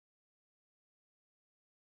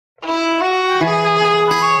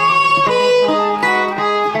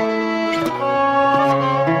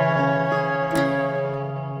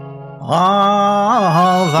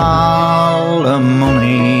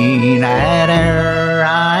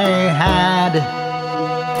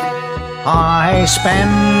I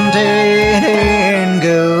spent it in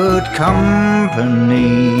good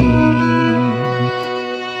company,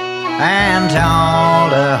 and all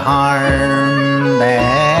the harm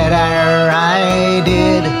that I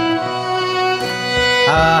did,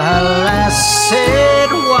 alas,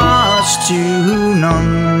 it was to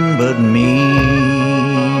none but me.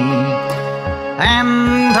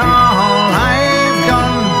 And all I've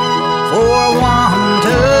done for want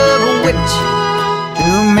of wit,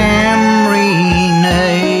 to memory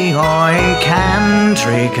nay I can't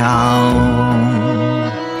recall.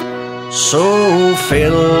 So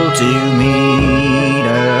fill to me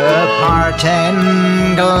the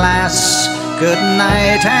parting glass. Good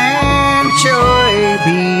night and joy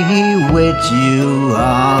be with you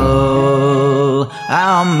all.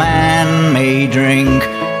 A man may drink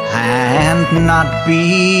and not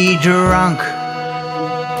be drunk.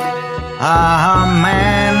 A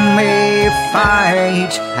man may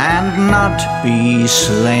fight and not be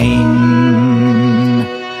slain.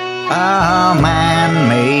 A man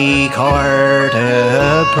may court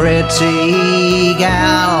a pretty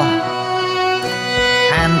gal,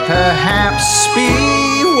 and perhaps be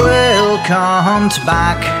welcomed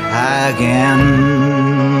back again.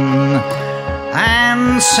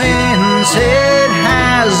 And since it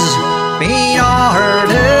has been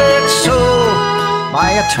ordered so,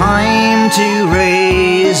 by a time to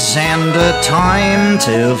rise and a time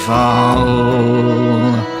to fall,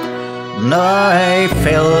 I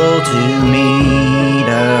fill to me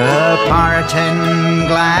the parting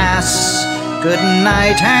glass. Good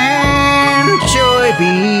night and joy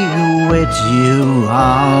be with you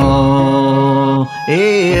all.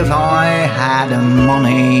 If I had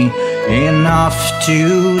money enough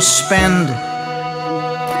to spend,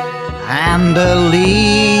 and the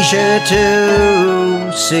leisure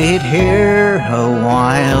to sit here a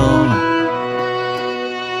while,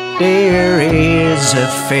 there is a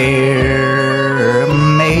fair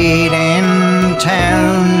maid in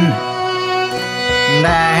town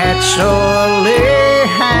that surely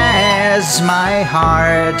has my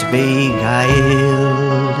heart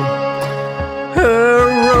beguiled.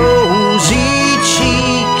 Her rosy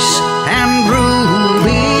cheeks and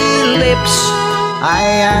ruby lips,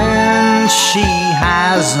 and she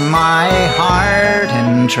has my heart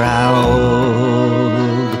enthralled.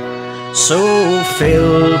 So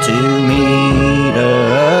fill to me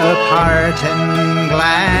the parting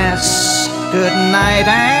glass. Good night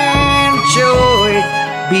and joy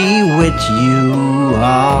be with you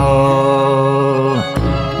all.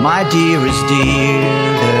 My dearest dear,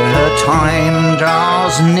 the time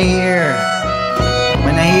draws near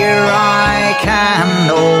when here I can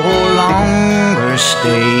no longer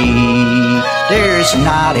stay. There's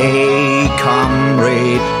not a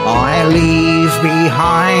comrade I leave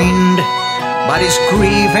behind, but is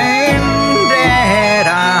grieving that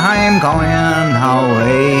I'm going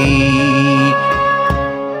away.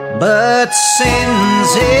 But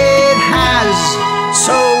since it has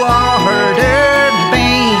so ordered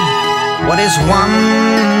been, what is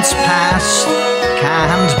once past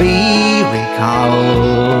can't be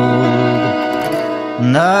recalled.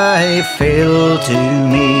 I fill to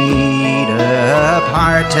me the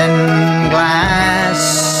parting glass.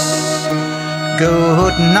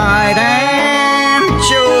 Good night and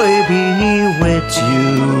joy be with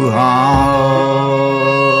you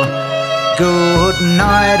all. Good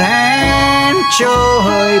night and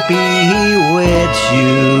joy be with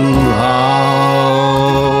you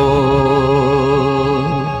all.